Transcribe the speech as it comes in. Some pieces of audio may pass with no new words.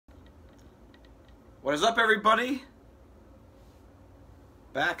What is up, everybody?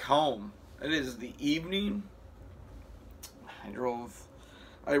 Back home. It is the evening.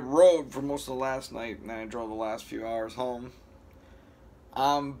 I rode for most of the last night, and then I drove the last few hours home.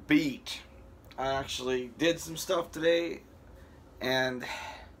 I'm beat. I actually did some stuff today, and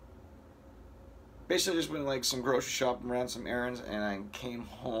basically just went like some grocery shopping, ran some errands, and I came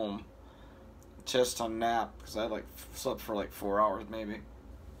home just to nap because I slept for like 4 hours maybe.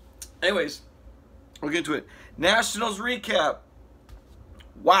 Anyways, we'll get into it. Nationals recap.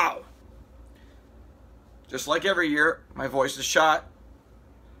 Wow. Just like every year, my voice is shot.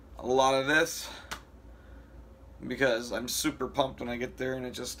 A lot of this because I'm super pumped when I get there,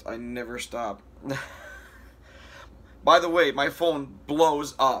 and I never stop. By the way, my phone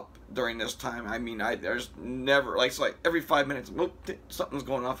blows up during this time. I mean, there's never it's like every 5 minutes, whoop, something's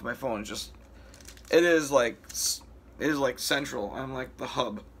going off of my phone. It is like central. I'm like the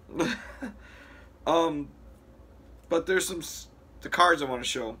hub. But there's the cards I want to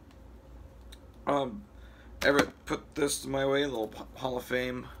show. Everett put this my way, a little Hall of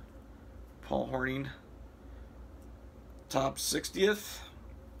Fame, Paul Hornung, top 60th.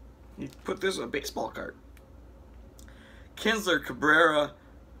 He put this a baseball card. Kinsler, Cabrera,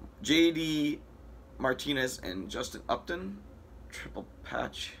 J.D. Martinez, and Justin Upton, triple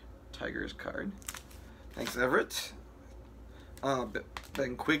patch Tigers card. Thanks, Everett.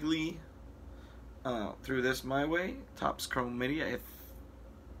 Ben Quigley threw this my way. Topps Chrome Midi. I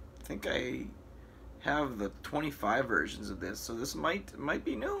think I have the 25 versions of this, so this might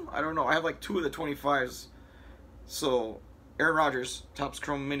be new. I don't know. I have like 2 of the 25s. So Aaron Rodgers, Topps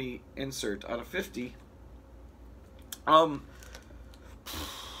Chrome Mini insert out of 50. Wow.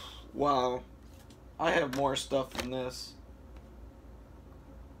 I have more stuff than this.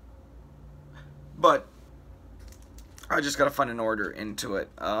 But I just gotta find an order into it.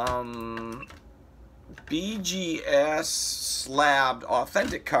 BGS slabbed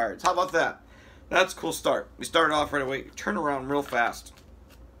authentic cards. How about that? That's a cool start. We started off right away. Turn around real fast.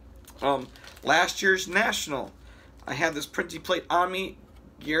 Last year's National. I had this printy plate on me.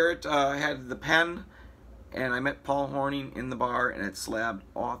 Garrett had the pen, and I met Paul Hornung in the bar, and it's slabbed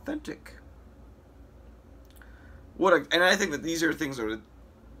authentic. And I think that these are things that are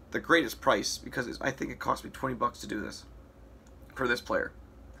the greatest price, because I think it cost me 20 bucks to do this for this player.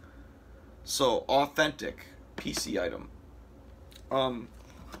 So authentic PC item.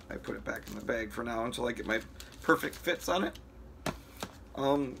 I put it back in the bag for now until I get my perfect fits on it.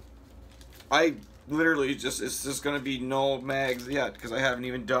 I literally it's just gonna be no mags yet because I haven't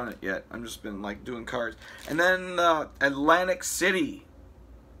even done it yet. I'm just been like doing cards. And then Atlantic City.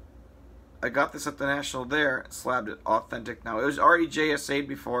 I got this at the National there, slabbed it authentic. Now it was already JSA'd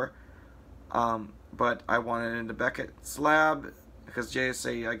before, but I wanted it into Beckett slab because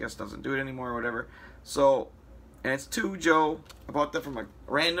JSA I guess doesn't do it anymore or whatever. So, and it's to Joe. I bought that from a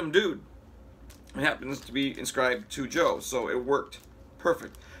random dude. It happens to be inscribed to Joe, so it worked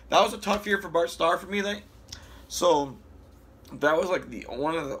perfect. That was a tough year for Bart Starr for me, so that was like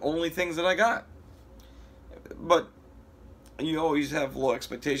one of the only things that I got. But you always have low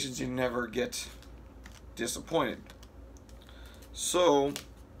expectations. You never get disappointed. So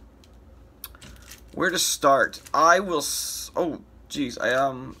where to start? I will. Oh, geez. I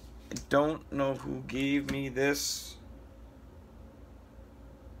don't know who gave me this,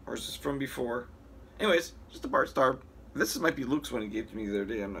 or is this from before? Anyways, just a Bart Starr. This might be Luke's one he gave to me the other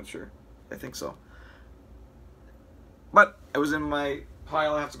day. I'm not sure. I think so. But it was in my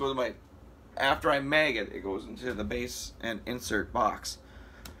pile. I have to go to my. After I mag it, it goes into the base and insert box.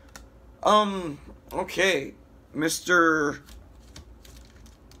 Okay, let's do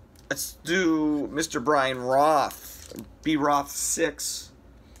Mr. Brian Roth, B. Roth 6,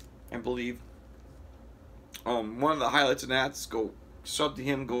 I believe. One of the highlights of Nats, go sub to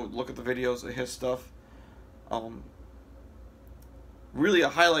him, go look at the videos of his stuff. Really a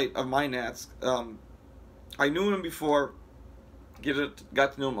highlight of my Nats. I knew him before.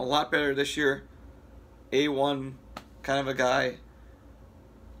 Got to know him a lot better this year. A1 kind of a guy.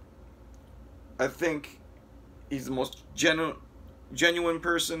 I think he's the most genuine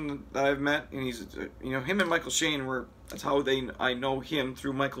person that I've met, and he's, him and Michael Shane that's how I know him,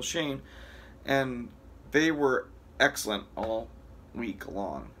 through Michael Shane, and they were excellent all week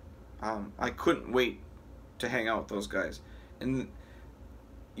long. I couldn't wait to hang out with those guys. And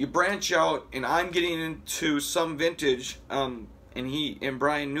you branch out, and I'm getting into some vintage, and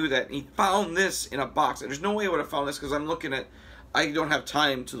Brian knew that, and he found this in a box. And there's no way I would have found this because I don't have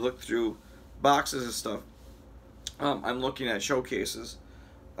time to look through boxes and stuff. I'm looking at showcases.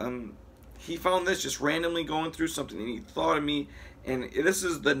 He found this just randomly going through something, and he thought of me, And this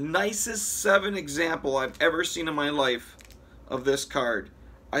is the nicest 7 example I've ever seen in my life of this card.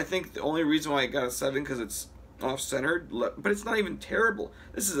 I think the only reason why I got a 7 because it's off-centered, but it's not even terrible.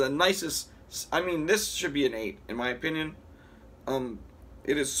 This is the nicest. I mean, this should be an 8 in my opinion.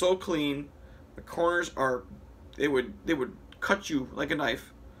 It is so clean. The corners are, they would cut you like a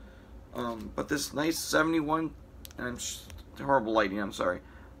knife. But this nice 71, and horrible lighting, I'm sorry,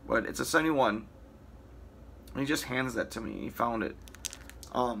 but it's a 71. He just hands that to me. He found it.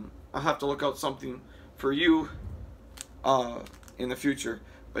 I'll have to look out something for you in the future,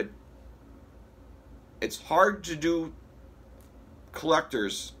 but it's hard to do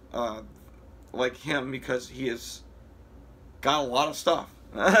collectors like him because he has got a lot of stuff.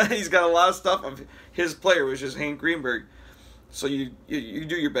 He's got a lot of stuff of his player, which is Hank Greenberg. So you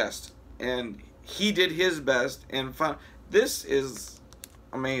do your best, and he did his best and found. This is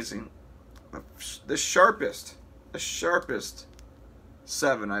amazing. The sharpest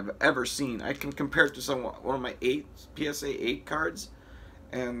 7 I've ever seen. I can compare it to one of my PSA 8 cards,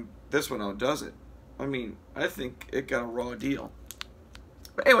 and this one outdoes it. I mean, I think it got a raw deal.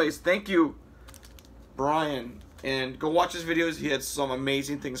 But anyways, thank you, Brian, and go watch his videos. He had some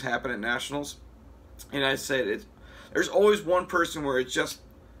amazing things happen at Nationals, and I said there's always one person where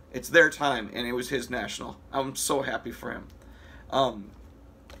it's their time, and it was his National. I'm so happy for him.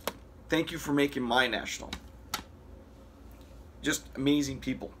 Thank you for making my National. Just amazing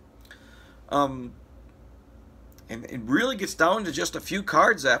people. And it really gets down to just a few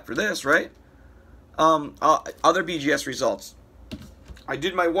cards after this, right? Other BGS results. I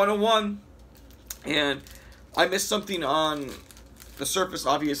did my 101, and I missed something on the surface,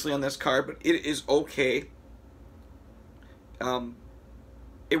 obviously, on this card, but it is okay.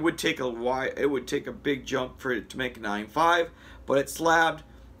 It would take a big jump for it to make a 9.5, but it's slabbed.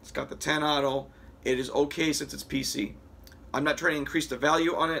 It's got the 10 auto. It is okay since it's PC. I'm not trying to increase the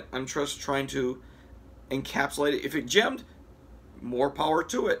value on it. I'm just trying to encapsulate it. If it gemmed, more power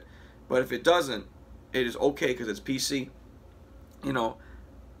to it. But if it doesn't, it is okay because it's PC. You know,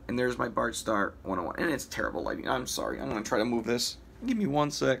 and there's my Bart Star 101. And it's terrible lighting. I'm sorry. I'm going to try to move this. Give me 1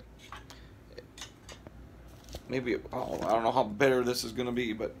 sec. Maybe, oh, I don't know how better this is going to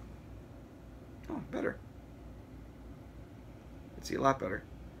be, but, oh, better. Let's see, a lot better.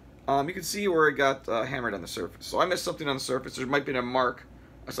 You can see where it got hammered on the surface. So I missed something on the surface. There might be a mark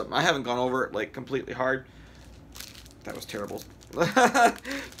or something. I haven't gone over it like completely hard. That was terrible.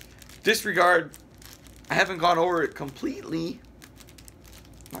 Disregard. I haven't gone over it completely.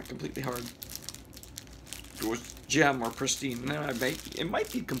 Not completely hard. If it was gem or pristine, then it might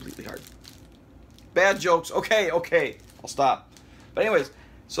be completely hard. Bad jokes. Okay. I'll stop. But anyways,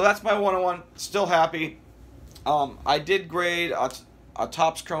 so that's my 101. Still happy. I did grade a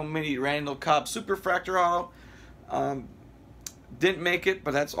Topps Chrome Mini Randall Cobb Superfractor Auto. Didn't make it,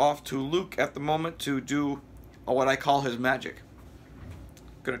 but that's off to Luke at the moment to do what I call his magic.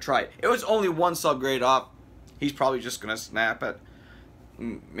 Gonna try it. It was only 1 subgrade off. He's probably just gonna snap it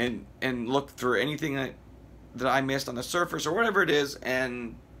and look through anything that I missed on the surface or whatever it is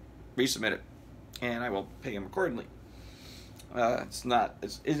and resubmit it, and I will pay him accordingly.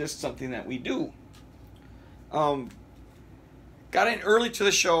 It is something that we do. Got in early to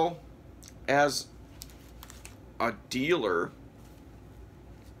the show as a dealer.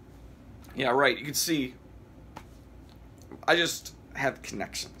 Yeah, right. You can see I just have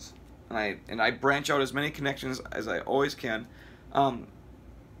connections, and I branch out as many connections as I always can.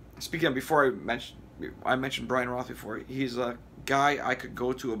 Speaking of, before I mentioned Brian Roth before. He's a guy I could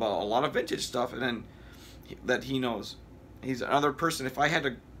go to about a lot of vintage stuff, and then that he knows. He's another person. If I had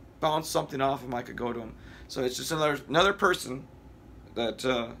to bounce something off him, I could go to him. So it's just another person that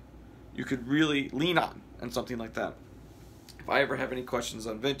you could really lean on and something like that. If I ever have any questions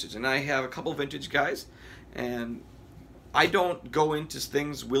on vintage, and I have a couple vintage guys, and I don't go into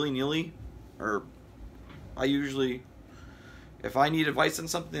things willy-nilly, or I usually, if I need advice on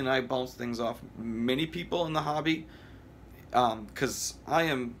something, I bounce things off many people in the hobby, because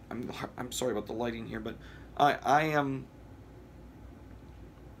I'm sorry about the lighting here, but I am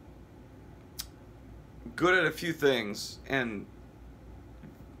good at a few things, and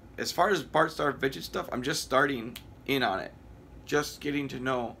as far as Bart Star vintage stuff, I'm just starting in on it, just getting to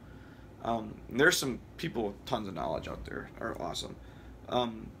know. There's some people with tons of knowledge out there, are awesome.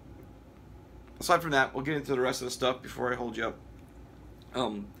 Aside from that, we'll get into the rest of the stuff before I hold you up.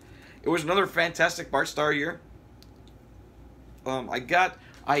 It was another fantastic Bart Star year. At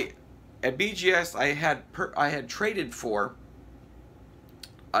BGS I had traded for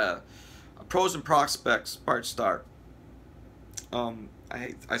a Pros and Prospects Bart Star.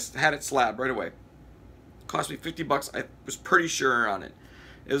 I had it slabbed right away. Cost me 50 bucks. I was pretty sure on it.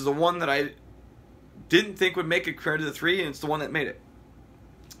 It was the one that I didn't think would make it compared to the 3, and it's the one that made it.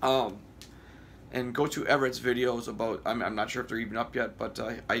 And go to Everett's videos about, I'm not sure if they're even up yet, but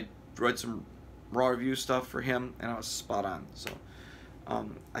I read some raw review stuff for him, and I was spot on. So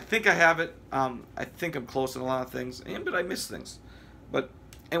I think I have it. I think I'm close in a lot of things, but I miss things. But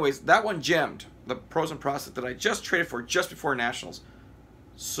anyways, that one gemmed, the Pros and Process that I just traded for just before Nationals.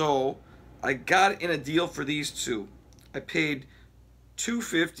 So I got in a deal for these two. I paid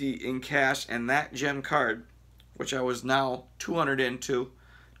 $250 in cash and that gem card, which I was now $200 into,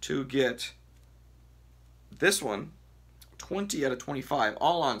 to get this one, 20 out of 25,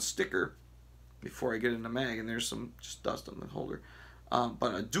 all on sticker before I get in the mag, and there's some just dust on the holder.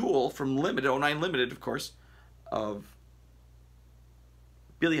 But a duel from Limited, 09 Limited, of course, of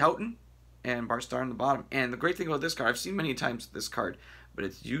Billy Houghton and Bart Starr on the bottom. And the great thing about this card, I've seen many times this card, but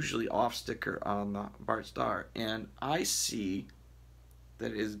it's usually off sticker on the Bart Starr, and I see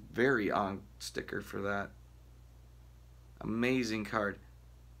that it is very on sticker for that. Amazing card.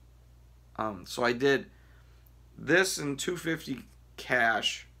 So I did this and $250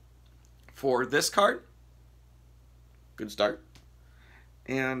 cash for this card. Good start.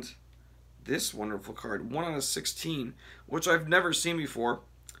 And this wonderful card, 1 out of 16, which I've never seen before.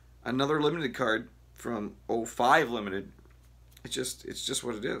 Another limited card from 05 Limited. It's just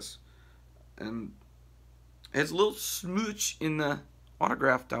what it is. And it has a little smooch in the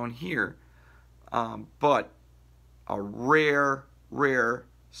autograph down here. But a rare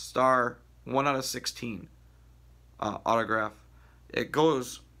Star 1 out of 16 autograph. It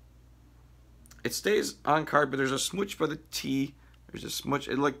stays on card, but there's a smooch by the T. There's a smooch.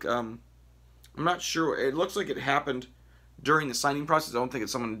 I'm not sure. It looks like it happened during the signing process. I don't think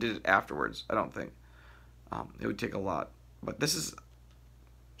it's someone did it afterwards. I don't think. It would take a lot. But this is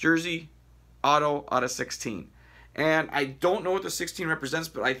jersey auto out of 16. And I don't know what the 16 represents,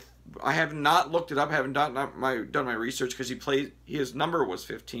 but I have not looked it up. I haven't done my research because his number was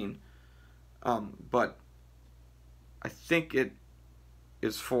 15. But I think it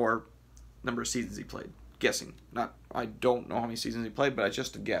is for number of seasons he played. Guessing. I don't know how many seasons he played, but it's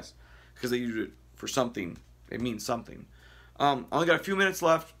just a guess. Because they use it for something. It means something. I only got a few minutes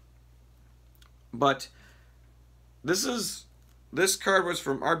left. But this card was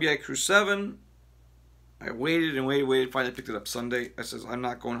from RBI Crew 7. I waited and waited. Finally picked it up Sunday. I says, I'm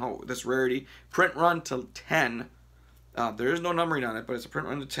not going home with this rarity. Print run to 10. There is no numbering on it, but it's a print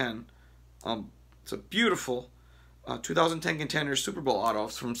run to 10. It's a beautiful 2010 Contender Super Bowl auto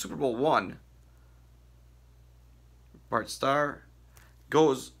from Super Bowl 1. Bart Starr.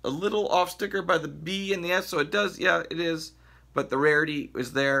 Goes a little off sticker by the B and the S, so it does, yeah, it is. But the rarity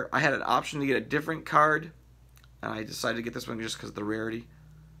is there. I had an option to get a different card, and I decided to get this one just because of the rarity.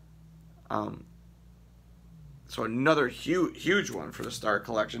 So another huge one for the Star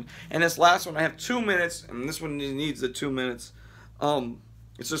collection. And this last one, I have 2 minutes, and this one needs the 2 minutes.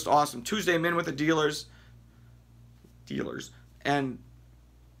 It's just awesome. Tuesday, I'm in with the dealers. And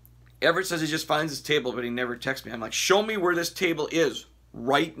Everett says he just finds his table, but he never texts me. I'm like, show me where this table is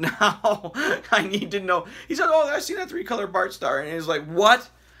right now. I need to know. He said, oh, I see that 3-color Bart Starr. And he's like, what?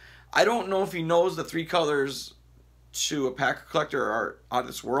 I don't know if he knows the 3 colors to a Packer collector are out of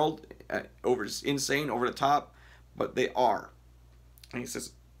this world, insane, over the top, but they are. And he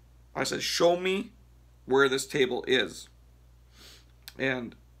says, I said, show me where this table is.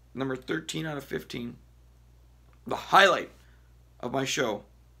 And number 13 out of 15, the highlight of my show,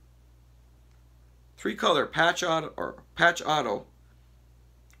 3-color patch auto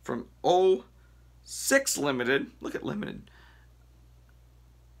from 06 Limited. Look at Limited.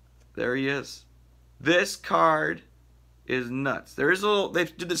 There he is. This card is nuts. There is a little, they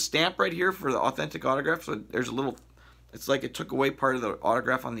did the stamp right here for the authentic autograph, so there's a little, it's like it took away part of the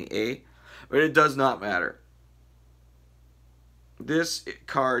autograph on the A, but it does not matter. This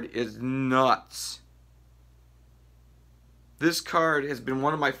card is nuts. This card has been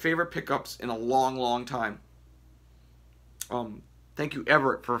one of my favorite pickups in a long time. Thank you,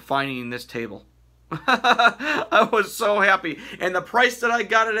 Everett, for finding this table. I was so happy. And the price that I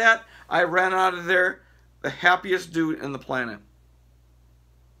got it at, I ran out of there the happiest dude in the planet.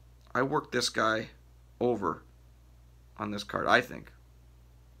 I worked this guy over on this card, I think.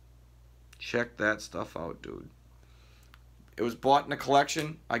 Check that stuff out, dude. It was bought in a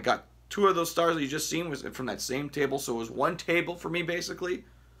collection. I got 2 of those stars that you just seen was from that same table, so it was 1 table for me, basically.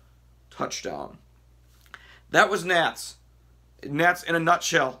 Touchdown. That was Nats. Nats in a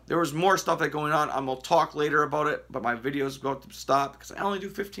nutshell. There was more stuff that going on. I'm going to talk later about it, but my video is about to stop because I only do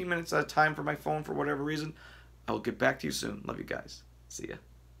 15 minutes at a time for my phone for whatever reason. I will get back to you soon. Love you guys. See ya.